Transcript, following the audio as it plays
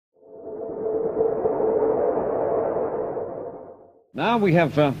Now we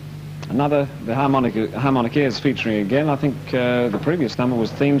have another, the Harmonicaires featuring again. I think the previous number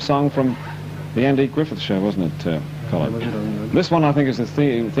was theme song from the Andy Griffith Show, wasn't it, Colin? This one I think is the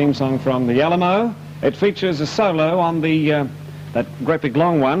theme song from the Alamo. It features a solo on the, that great big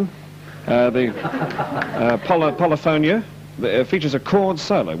long one, the polyphonia. It features a chord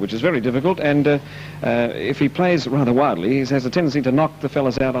solo, which is very difficult, and if he plays rather wildly, he has a tendency to knock the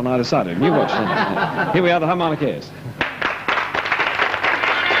fellas out on either side. And you watch them. Here we are, the Harmonicaires.